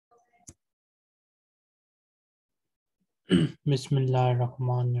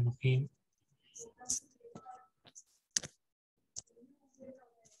Bismillahirrahmanirrahim.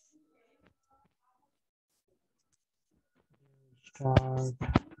 Start.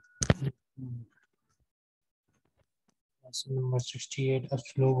 Lesson number 68.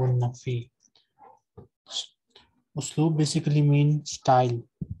 Uslubun Nafi. Uslub basically means style.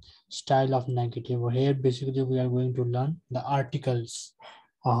 Style of negative. Here basically we are going to learn the articles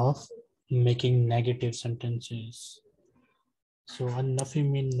of making negative sentences. So An-Nafi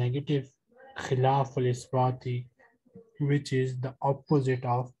means negative. Khilaf al-Isbati, which is the opposite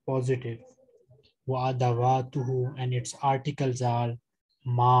of positive. Wa adawatuhu, and its articles are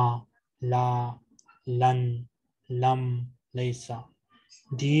ma, la, lan, lam, laysa.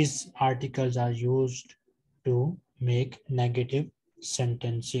 These articles are used to make negative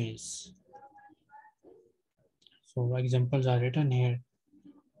sentences. So examples are written here.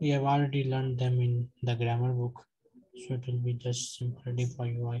 We have already learned them in the grammar book. So it will be just simply for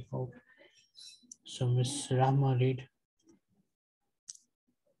you, I hope. So Miss Rahma, read.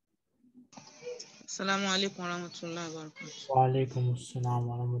 Assalamu alaikum warahmatullahi wabarakatuh. Wa alaikum assalam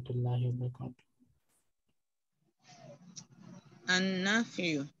wa rahmatullahi wa barakatuh.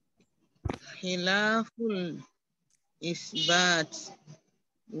 An-nafiyu khilaful isbat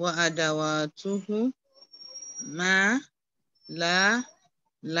wa adawatuhu ma, la,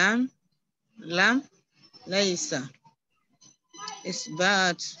 lam, laysa.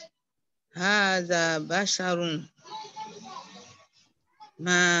 Isbat hadha basharun,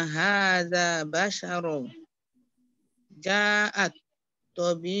 ma hadha basharun. Ja'at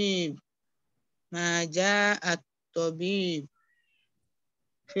tabib, ma ja'at tabib.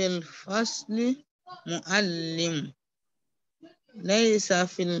 Fil fasli muallim, laysa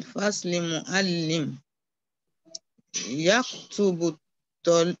fil fasli muallim. Yaktubu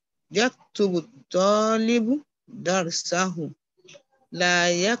talibu darsahu,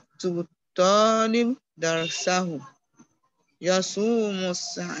 la yaktubu talibu darsahu. Yasumu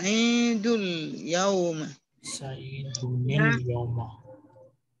sa'idul yawma, Sa'idun yawma.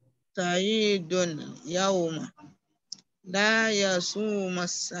 sa'idun yawma. La yasuma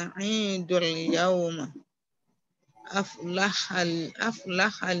sa'idul yawma. Aflahal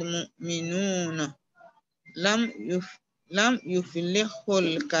mu'minuna. Lam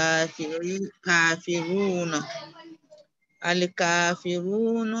yuflihul kafiruna.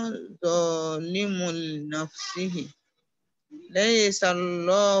 Al-kafiruna zalimul nafsihi. Laysa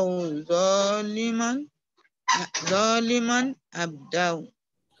Allahu zaliman abdahu.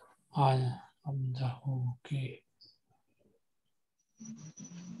 Okay.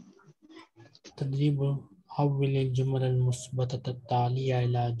 تدريب حول الجمل المثبتة التالية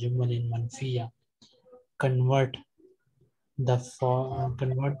إلى جمل منفية. Convert the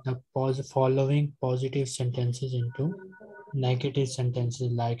following positive sentences into negative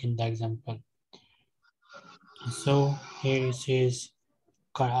sentences like in the example. So here it says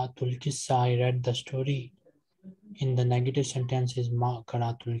Qaratul Qissa, I read the story. In the negative sentence is Ma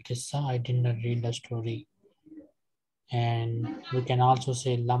Qaratul Qissa, I did not read the story. And we can also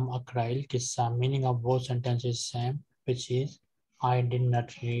say Lam Akrail Qissa, meaning of both sentences is same, which is I did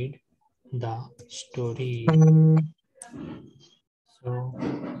not read the story. So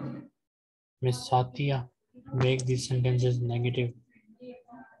Miss Satya, make these sentences negative.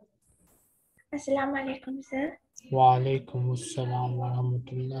 Assalamu alaikum, sir. Wa alaikum assalam wa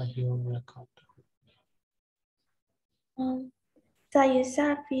rahmatullahi wa barakatuh.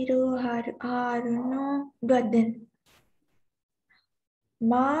 Sayusafiru Harunu Gadan.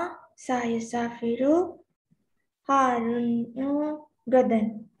 Ma sayusafiru Harunu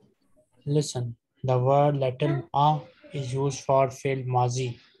Gadan. Listen, the word letter Ma is used for fail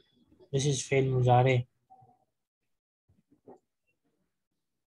mazi. This is fail muzare.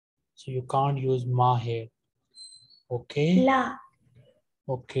 So you can't use Ma here. Okay? La.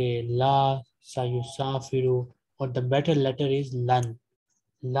 Okay, La sayusafiru. Or the better letter is Lan.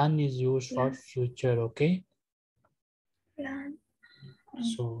 Lan is used for future, okay? Lan.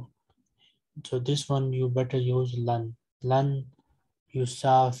 So this one you better use Lan. Lan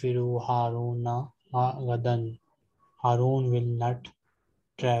yusafiru Haruna gadan. Harun will not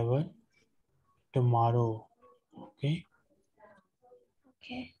travel tomorrow. Okay?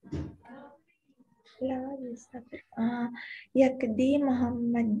 Okay. La yusafir. Yakdi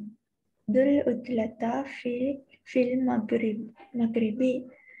Muhammadul Utlata fil Maghribi.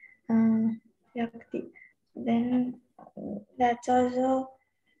 Yakdi. Then that's also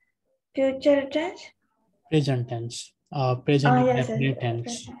future tense. Present tense. Present Yes, indefinite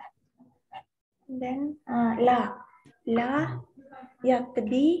tense. present. Then La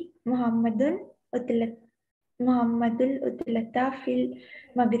yakdi Muhammadun Muhammadul Utlata fil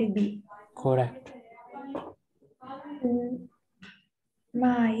Maghribi. Correct.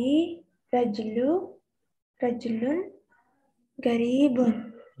 Mai Rajulun Garibun.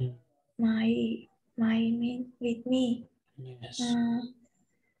 Mm, My mean with me. yes.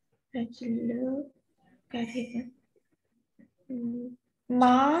 Rajulu Garibun.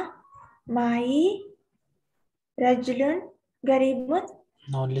 Mai Rajulun Garibun.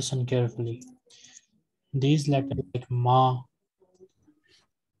 Now listen carefully. These letters like ma,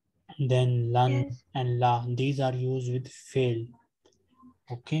 then lan Yes. and la, these are used with fail.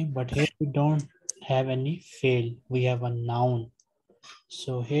 Okay, but here we don't have any fail. We have a noun.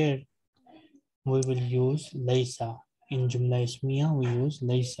 So here we will use Laysa. In Jumla Ismiya, we use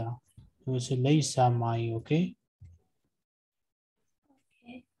Laysa. We will say Laysa mai, okay?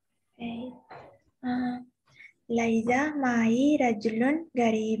 Okay. Laiza Mai Rajulun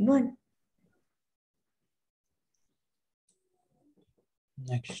Garibun.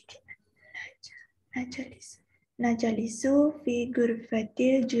 Next. Najalisu fi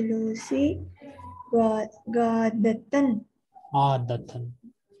gurfatil julusi gadatan. Adatan.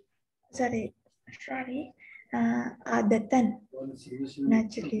 Sorry. Adatan.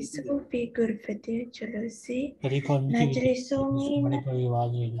 Najalisu fi gurfatil julusi. Recall me. Najalisu mean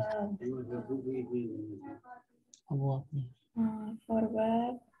for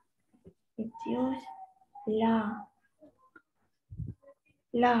verb it use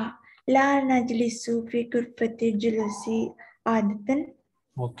la najlisu fi gurfatil julusi adatan.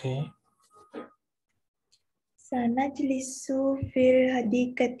 Okay. Sanajlisu fil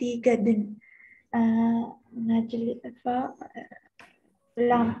hadikati gadin.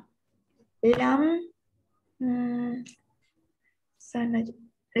 Lam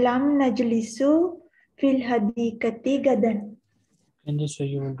najlisu fil hadikati gadan. In this way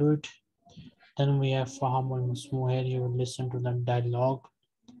you will do it. Then we have Fahamul Musmu. Here you will listen to the dialogue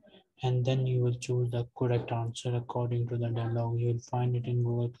and then you will choose the correct answer according to the dialogue. You will find it in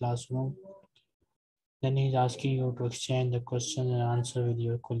Google Classroom. Then he's asking you to exchange the question and answer with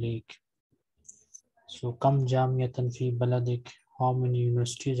your colleague. So, Kam Jamiyatan fi Baladik, how many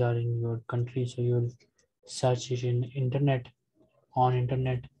universities are in your country? So you will search it in internet, on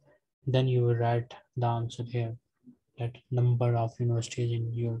internet. Then you will write the answer here, that number of universities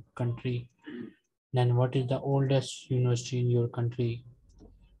in your country. Then what is the oldest university in your country?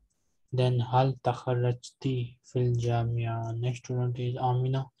 Then Hal Takharajti fil Jamia. Next student is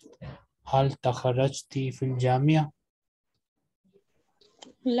Amina. Hal Takharajti fil Jamia.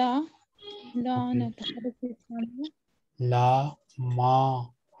 لا Okay. نتحدث الإسلامية. La ma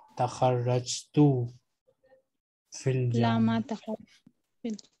takharajtu fil لا ما Jamia. تخرج في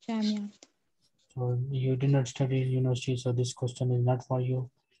الجامعة. So you did not study in university, so this question is not for you.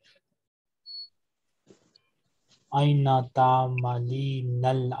 Aina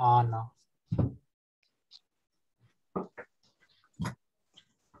ta'malinal ana.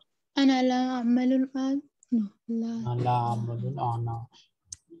 أنا لا أعمل الآن. No, لا. La amalul ana.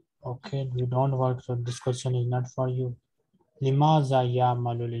 Okay, you don't work, so this question is not for you. Limaza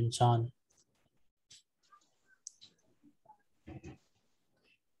ya'malul insan.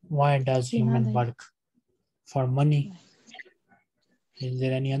 Why does human لماذا؟ work? For money. Is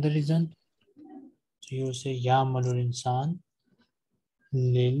there any other reason? So you say ya'malul insan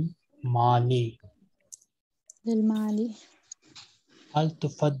lil mali. للمال. Hal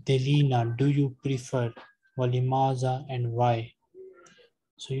tufaddilina, do you prefer? Walimaza and why?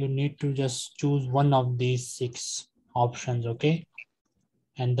 So you need to just choose one of these 6 options, okay?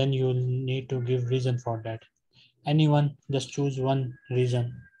 And then you will need to give reason for that. Anyone, just choose one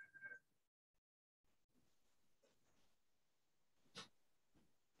reason.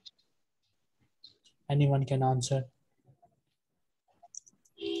 Anyone can answer.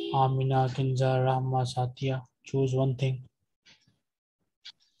 Amina, Kinza, Rahma, Satya, choose one thing.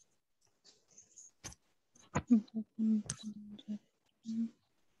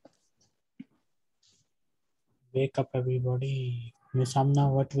 Wake up everybody. Miss Amna,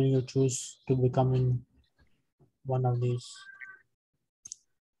 what will you choose to become in one of these?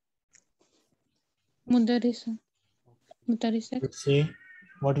 مدرسة. مدرسة. Let's say,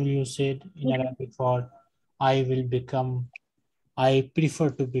 what will you say in Arabic for I will become, I prefer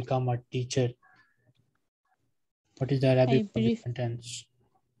to become a teacher? What is the Arabic I for this prefer sentence?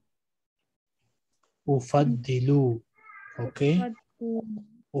 Ufaddilu. Okay.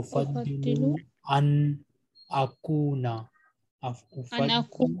 Ufaddilu an akuna. أن Ufaddilu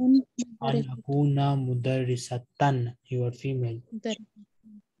أكون an مدرسة. akuna mudarrisatan. You are female.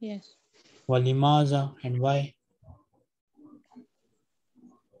 Yes. Walimaza and why?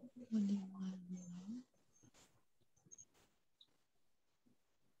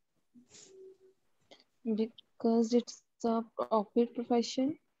 Because it's a profit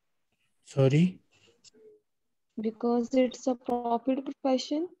profession. Sorry. Because it's a profit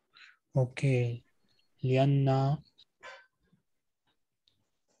profession. Okay. Lianna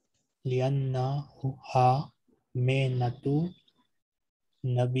ha mehnatu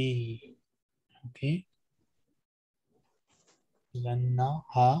nabi. Okay. Lianna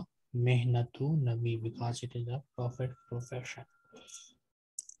ha mehnatu nabi, because it is a profit profession.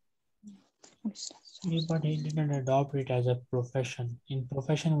 Yeah, but he didn't adopt it as a profession. In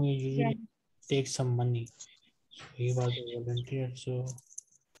profession, we usually take some money. So he was a volunteer. So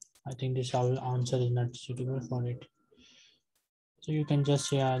I think this answer is not suitable for it. So you can just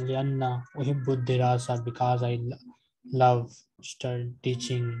say Lianna uhibbu dirasa, because I love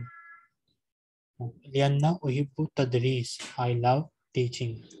teaching. Lianna uhibbu tadris, I love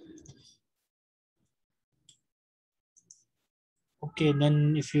teaching. Okay,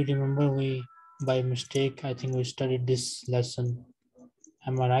 then if you remember, we by mistake, I think we studied this lesson.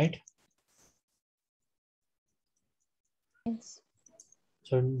 Am I right? Yes.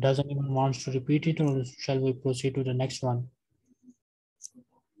 So does anyone wants to repeat it, or shall we proceed to the next one?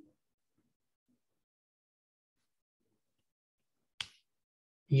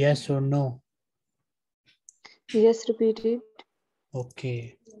 Yes or no? Yes, repeat it.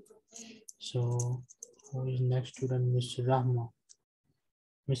 Okay. So who is next student? Miss Rahma.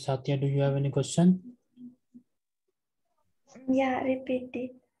 Miss Satya, do you have any question? Yeah, repeat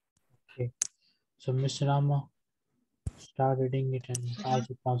it. Okay. So Miss Rahma, start reading it and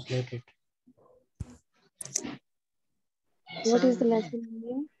also translate it. What is the lesson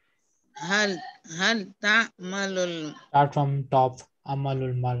name? هل تعمل Start from top.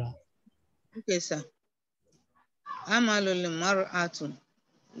 Amalul Mara. okay, sir. عمل المرأة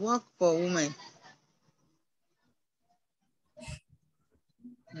work for women.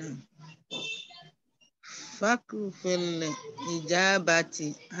 فكر في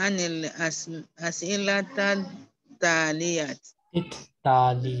الإجابة عن الأسئلة التالية.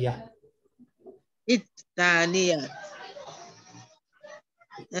 Ittaliya. التالية.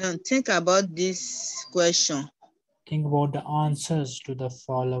 Think about this question. Think about the answers to the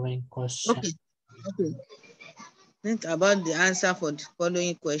following question. Okay. Think about the answer for the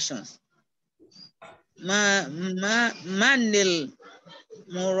following questions. من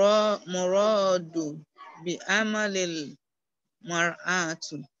المراد بعمل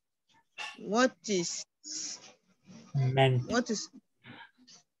المرأة? What is Meant. what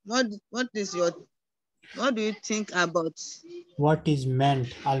do you think about What is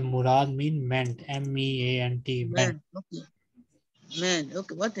meant? Al Murad mean meant. MEANT. Meant. men?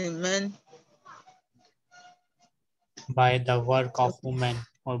 Okay, what is men? By the work of Okay, woman,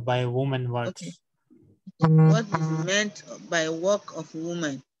 or by woman okay. works. What is meant by work of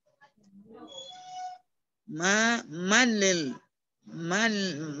woman? mal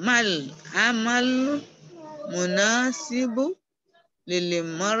amal munasibu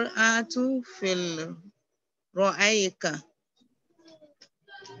للمرأة في رأيك.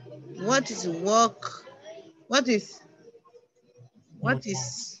 What is work? What is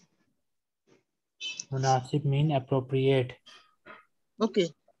Munasib mean appropriate. okay?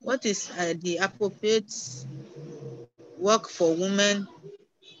 What is the appropriate work for women?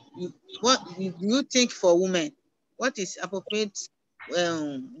 What do you think for women? What is appropriate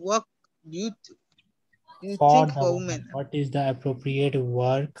work do you For think the for woman. women? What is the appropriate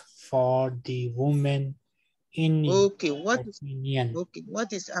work for the woman in your Okay, opinion?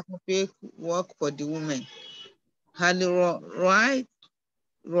 what is appropriate work for the woman? هل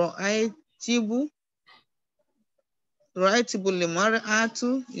رأيتب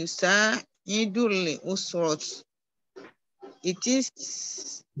المرأة يساعد الأسرة.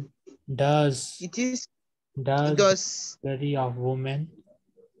 Does the Does study of women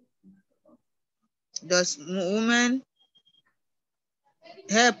women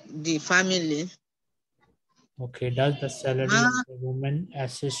help the family? okay, does the salary Ma, of the woman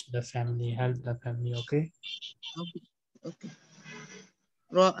assist the family, help the family? Okay. okay.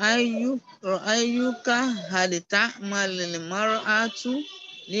 رأيك هل تعمل المرأة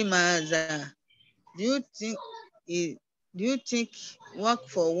لماذا? Do you think do you think work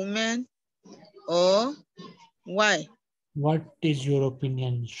for women or why? What is your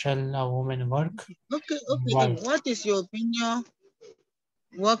opinion? Shall a woman work? Okay. Why? What is your opinion?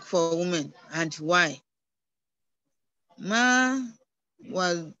 Work for women and why? ما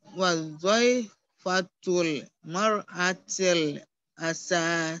وظيفة المرأة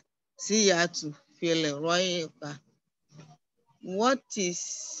الأساسية في الرياضة. What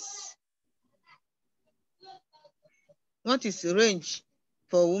is range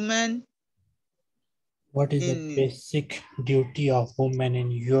for women What is the in basic duty of women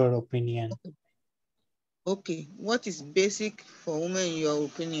in your opinion? okay. What is basic for women in your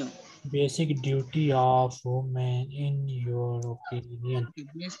opinion? Basic duty of women in your opinion. The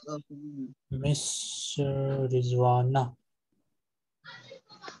basic of women. Miss Rizwana.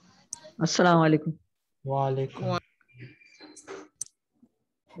 Assalamu alaikum. Wa alaikum.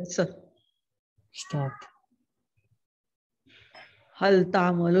 Yes, sir. Start. هل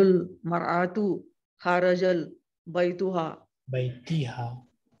تعمل المرأة خارج Baitiha.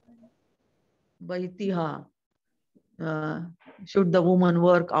 بيتها? Should the woman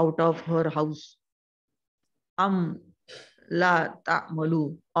work out of her house? أم لا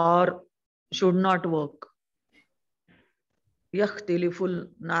تعمل, or should not work? يختلف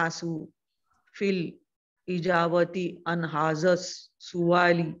الناس في الإجابة عن هذا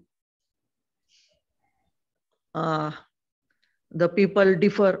السؤال. The people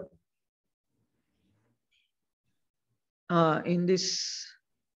differ in this,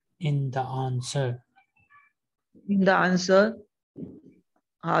 In the answer. in the answer.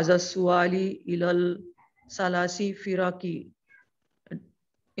 هذا السؤال إلى الثلاث فرق.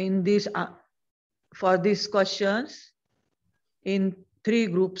 In this, for these questions, in three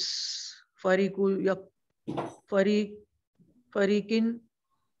groups. فريقين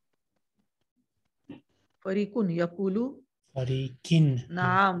يقول Farikin.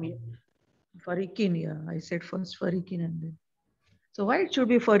 نعم. فريقين, yeah, I said first فريقين and then. So why it should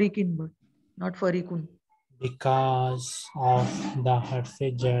be فريقين but not فريقون? Because of the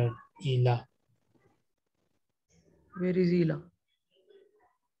harfijar ila. Where is ila?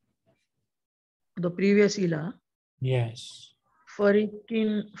 The previous ila. Yes.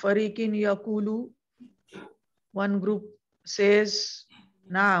 فريقين يقول, one group says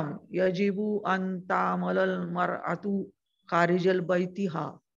نعم يجب أن تعمل المرأة خارج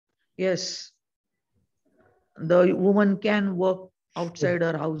البيتها. Yes, the woman can work outside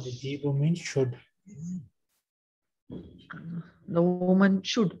her house. Yajibu means should. The woman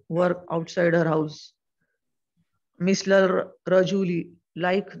should work outside her house. مثل الرجل,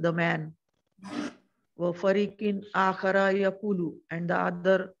 like the man. وفريق آخر يقول, and the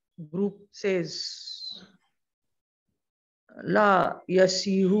other group says لا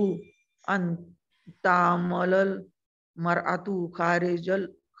يصح أن تعمل المرأة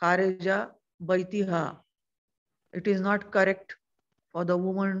خارج بيتها. It is not correct for the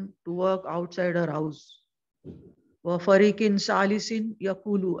woman to work outside her house. وفريق ثالث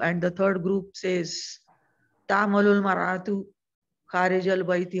يقول, and the third group says تعمل المرأة خارج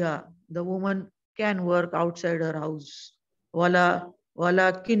بيتها. The woman can work outside her house.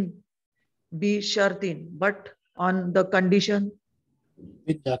 ولكن بشرط, but on the condition.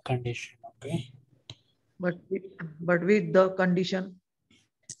 With the condition, okay. But with the condition.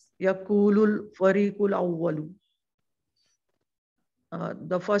 يقول الفريق الأول.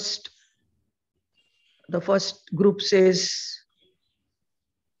 The first group says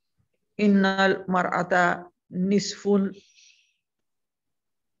إن المرأة نصف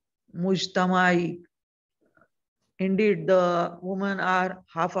المجتمع. Indeed, the women are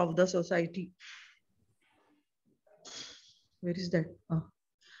half of the society. Where is that?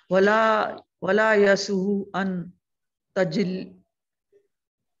 ولا يصح أن تجلس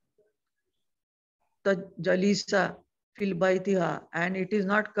في بيتها, and it is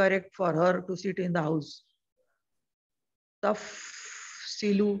not correct for her to sit in the house.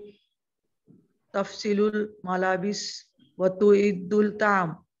 تفصل الملابس وتعد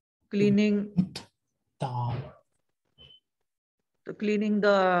الطعام. Cleaning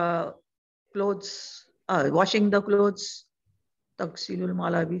the clothes, washing the clothes, taksilul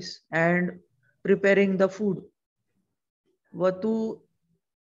malabis, and preparing the food. Watu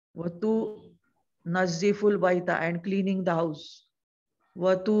naziful baita, and cleaning the house.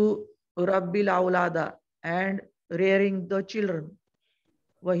 Watu rabbil aulada, and rearing the children.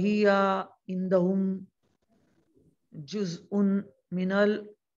 Wahiya indahum juz'un minal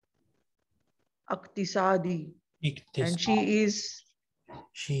iqtisadi, and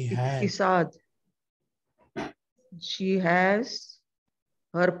she has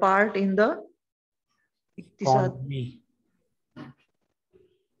her part in the economy.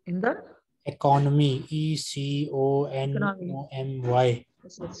 In the economy, economy.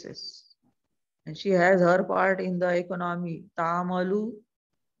 Yes. And she has her part in the economy. Ta'amalu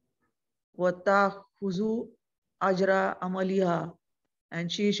wa ta'khuzu ajra amaliha,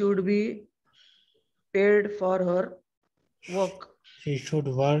 and she should be paid for her work. She should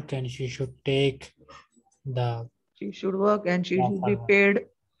work and she should take the. She should work and she should be paid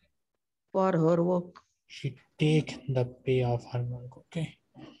for her work. She take the pay of her work. Okay.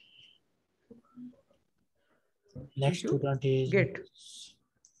 Next you student is get.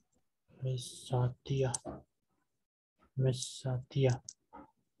 Miss Satya. Miss Satya.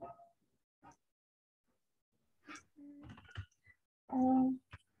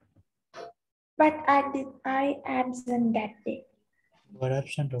 But I absent that day. You are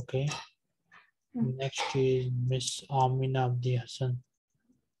absent, okay. Next is Miss Amina Abdi Hassan.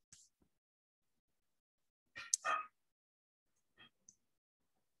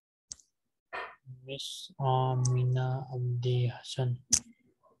 Miss Amina Abdi Hassan.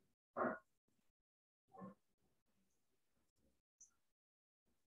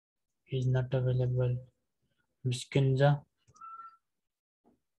 Is not available. Miss Kinza.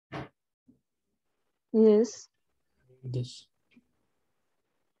 Yes, This.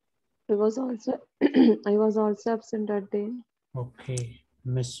 I was also I was also absent that day. Okay.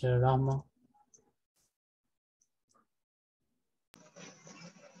 Miss Rama.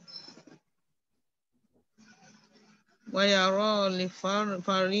 ويرى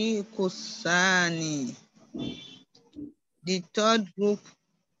الفريق الثاني. The third group,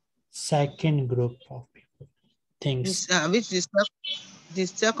 Second group of people. Things. which the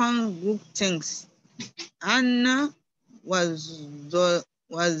second group thinks Anna was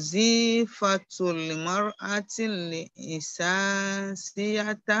وظيفة المرأة الأساسية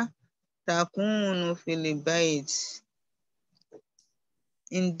تكون في البيت.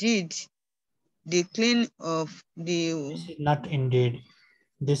 Indeed, the cleaning of the This is not indeed.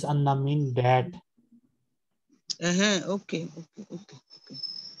 This Anna mean that. okay.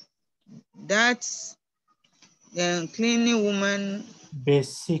 That's cleaning woman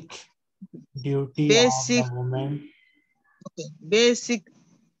Basic duty of basic the woman. basic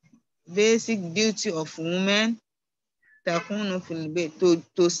duty of women takunu fil bayt,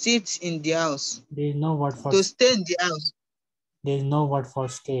 to sit in the house, There is no word for to stay in the house. there is no word for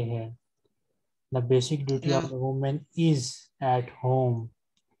stay here. The basic duty of Yeah, the woman is at home.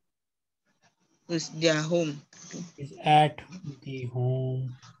 it's their home. Is at the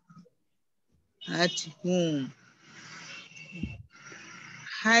home. At home.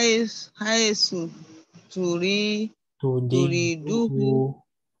 Haisu turi To the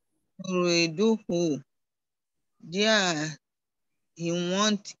turiduhu. There he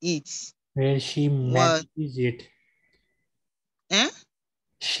want it. where she What? manages it. Eh?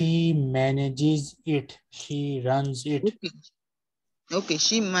 She manages it. She runs it. Okay,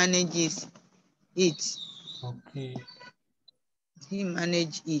 she manages it. Okay. He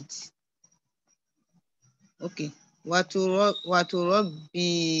manage it. Okay.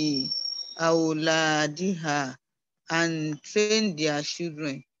 Waturabbi awladiha, and train their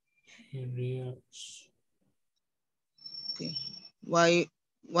children. Areas. Okay.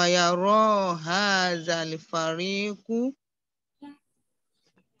 Wayaro hadha al-fariqu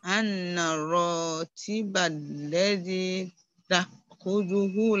anna ratiba alladhi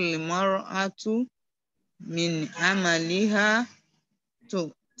ta'khudhuhu al-mar'atu min amaliha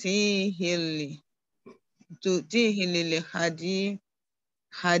tu'tihi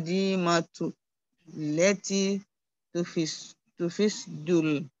hadimatu leti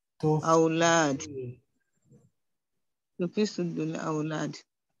tufisdul aulad. Tufisdul aulad.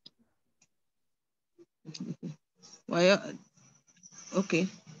 Okay.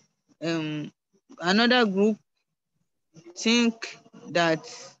 Another group think that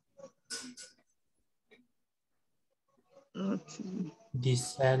The to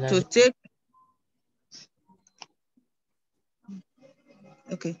salary. take.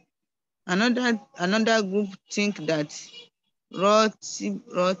 Okay. Another group think that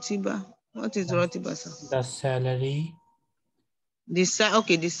rotiba. What is rotiba, sir? The salary. The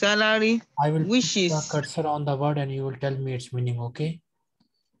salary, I will which put the is cursor on the word and you will tell me its meaning, okay?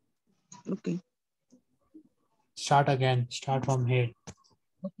 okay. Start again. Start from here.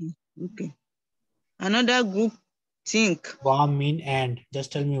 Okay. Another group think. Wa mean and.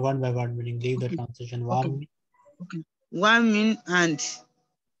 Just tell me word by word meaning. Leave the translation. Wa mean. Okay. One mean and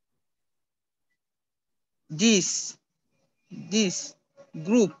this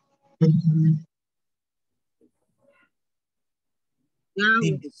group. Things.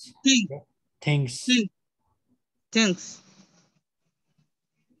 Think. Things. Thinks.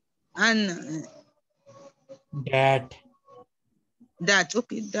 And That.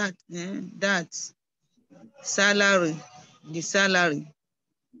 that salary, the salary,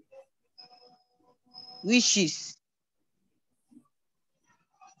 which is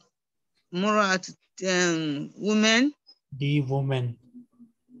more at women, The woman.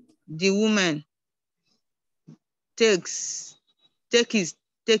 the woman take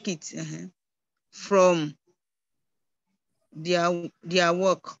it from their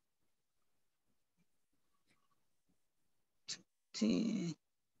work. She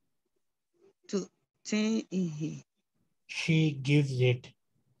gives it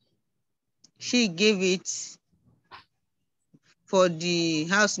She gave it for the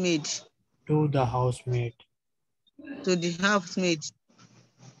housemaid. to the housemaid. To the housemaid,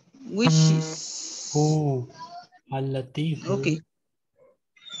 which is Who? Allati who? okay.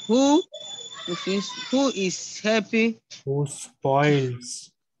 Who is happy? Who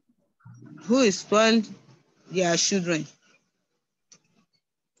spoils? Who is spoiled their children?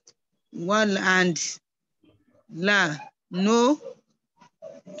 One and la no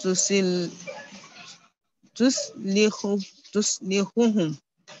to lihuhum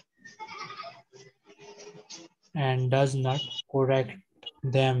And does not correct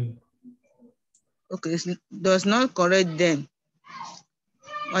them. okay, does not correct them.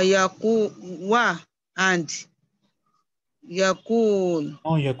 Ayaku wa and yakul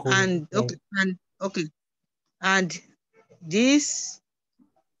No, Yakul. and okay and this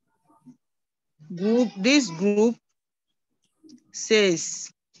group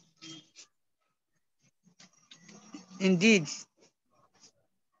says indeed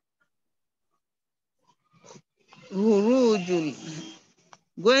Hurujul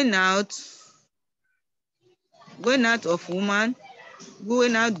going out of woman,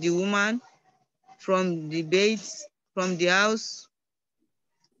 going out the woman from the bed, from the house.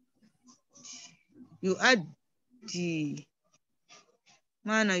 You add the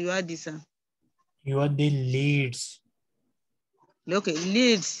man and you add this. You are the leads. Okay,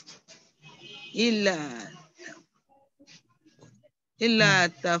 leads. Illa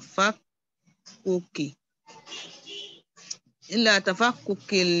tafakuki. Illa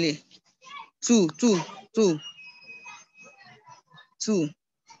tafakukili. Two.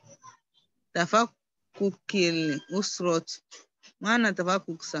 Tafakukili usrot. Mana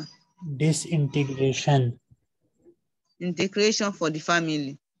tafakuksa. Disintegration. Integration for the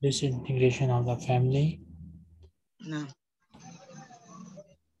family. Disintegration of the family. Now,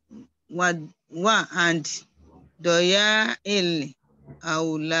 wa and doya il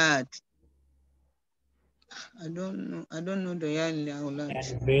aulad. I don't know doya il aulad.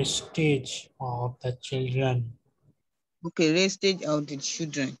 And wastage of the children. Okay, wastage of the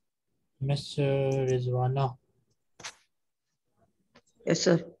children. Miss Rizwana. Yes,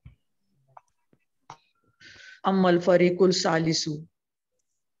 sir. Ammal Farikul Salisu.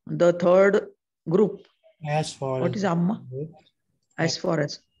 The third group. As far What as is Amma? group, As far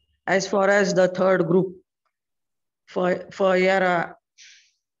as the third group. Fayara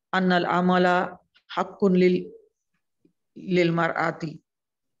Annal Amala Hakkun lil Mar'ati.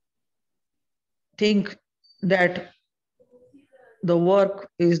 Think that the work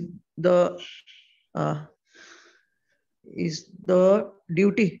is the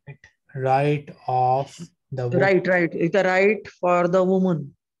duty. right of the woman. Right. It's the right for the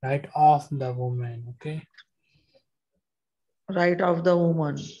woman. Right of the woman. Okay. Right of the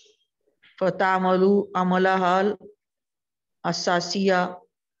woman. Fatamalu amalahal asasiya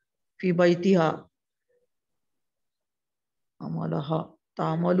fi baitiha. Amalaha.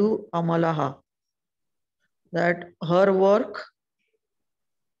 Tamalu amalaha. That her work.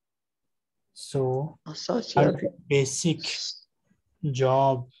 So Asasiya. her basic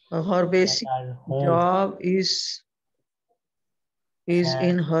job. Her basic job is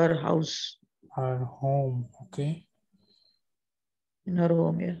in her house. Her home. Okay. In her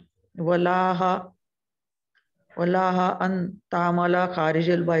home, yeah. Walaha an tamala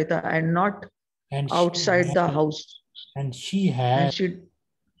kharijal baita and not outside the house. And she has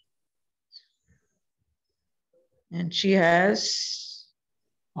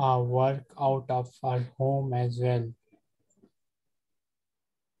work out of her home as well.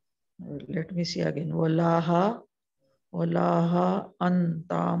 Let me see again. Walaha an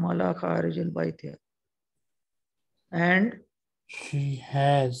tamala kharijal baita. And she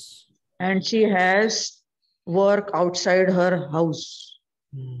has work outside her house.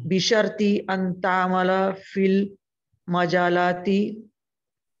 Bisharti an tamala fil majalati.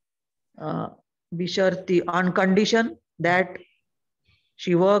 Bisharti on condition that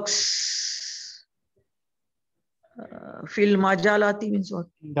she works fil majalati means what?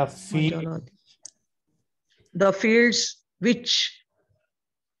 The fields which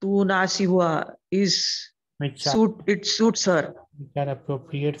tunasiwa is it suits her. Which are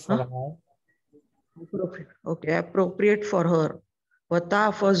appropriate for her. Okay, appropriate for her.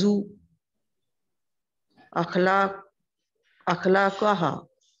 Watafazu akhlaqaha.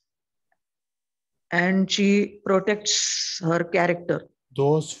 And she protects her character.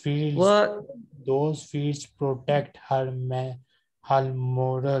 Those fields protect her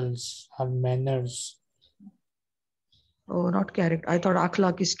morals, her manners. Oh, not character. I thought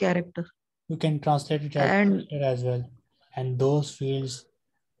akhlaq is character. You can translate it as And character as well. And those fields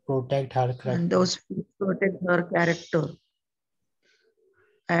protect her character. those protect her character.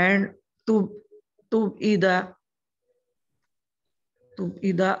 And to ida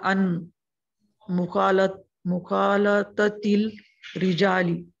an mukhalatatil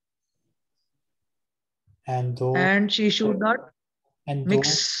rijali. And she should not and mix.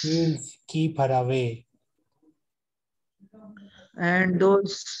 those fields keep her away. And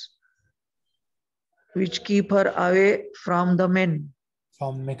those which keep her away from the men.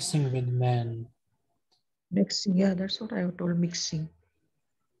 From mixing with men. Mixing, yeah, that's what I told, mixing.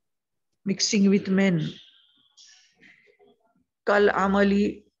 Mixing with men. Kal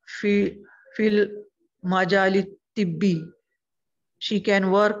amali fil majali tibbi. She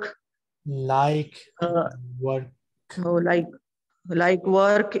can work like work. Like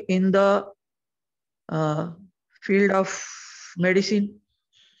work in the field of medicine.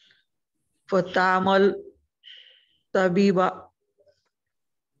 Fatamal tabiba,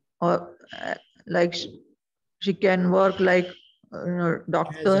 or like she can work like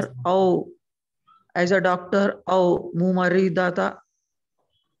doctor, or as a doctor, or mumaridata,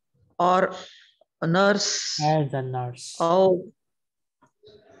 or a nurse. As a nurse. How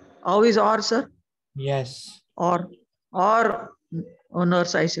is or, sir? Yes. Or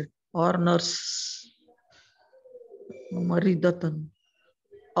nurse, I said. Or nurse. Mumaridatan.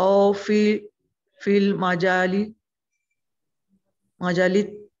 Or fil majali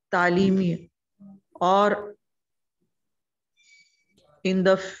talimi, or in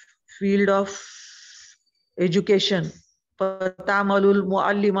the field of education. Fatamalul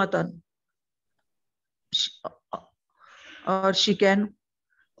muallimatan, or she can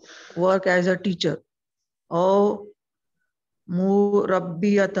work as a teacher. Or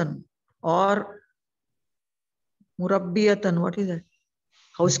murabbiyatan, or murabbiyatan, what is that?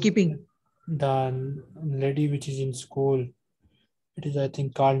 Housekeeping. The lady which is in school, it is I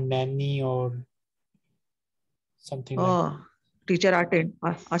think called nanny or something like teacher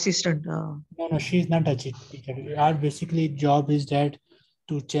assistant. No, she's not a teacher. Our basically job is that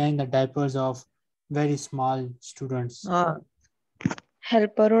to change the diapers of very small students.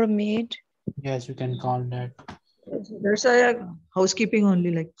 Helper or maid? Yes, you can call that. That's a housekeeping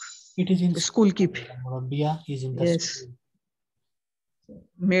only, like it is in school keeping. Arabiyyah is in the school.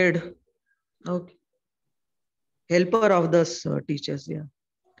 Maid. Okay. Helper of the teachers, yeah.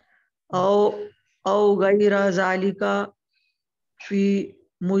 Aw ghayra zalika fi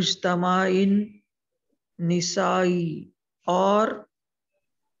mujtama'in nisa'i, or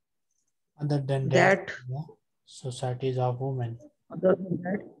other than that, societies of women. Other than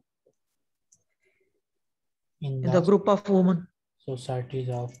that, in the group of women. Societies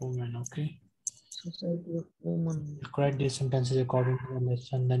of women, okay? Society of women. Correct these sentences according to the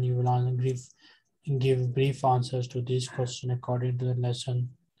lesson, then you will only give brief answers to this question according to the lesson.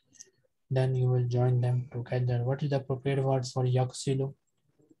 Then you will join them together. What is the appropriate word for yaksilu?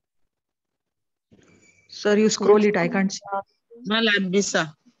 Sir, you scroll it. I can't see.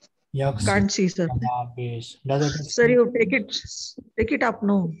 Malabisa. Can't see, sir. Sir, you take it up.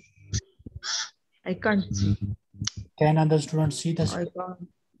 No, I can't see. Can other students see this? I can't.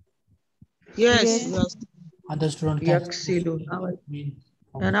 Yes. Other students can see.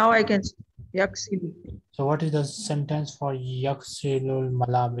 Now I can see. Yaksilu. So what is the sentence for yaksilul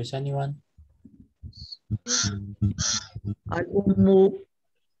malabis? Anyone? Al-ummu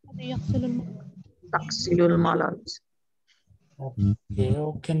taksilul malabis. Okay,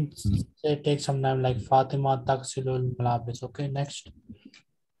 you can say take some time like Fatima taksilul malabis. Okay, next.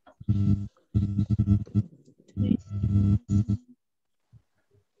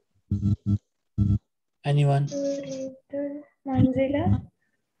 Anyone? Manzila.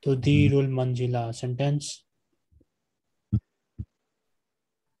 Tudirul manzila. Sentence.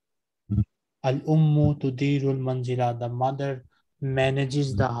 Al-ummu tudirul manzila. The mother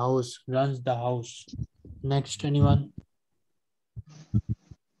manages the house, runs the house. Next, anyone?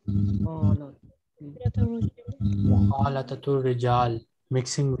 Mukhalatatul rijal.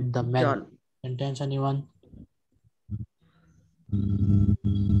 Mixing with the men. Sentence, anyone?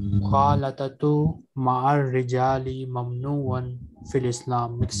 Mukhalatatu ma'ar rijali mamnuwan fil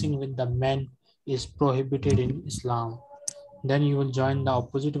Islam. Mixing with the men is prohibited in Islam. Then you will join the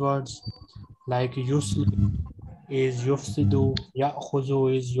opposite words like yusli is yufsidu,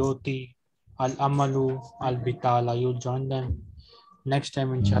 ya'khuzu is yoti, al-amalu, al-bitala. You join them. Next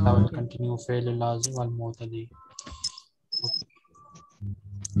time, inshallah, we'll continue fail lazim wal mu'tadi.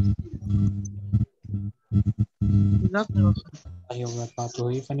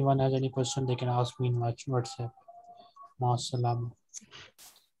 If anyone has any question, they can ask me in WhatsApp. Ma'as-salam.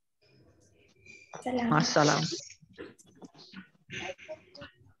 Salam. Assalam.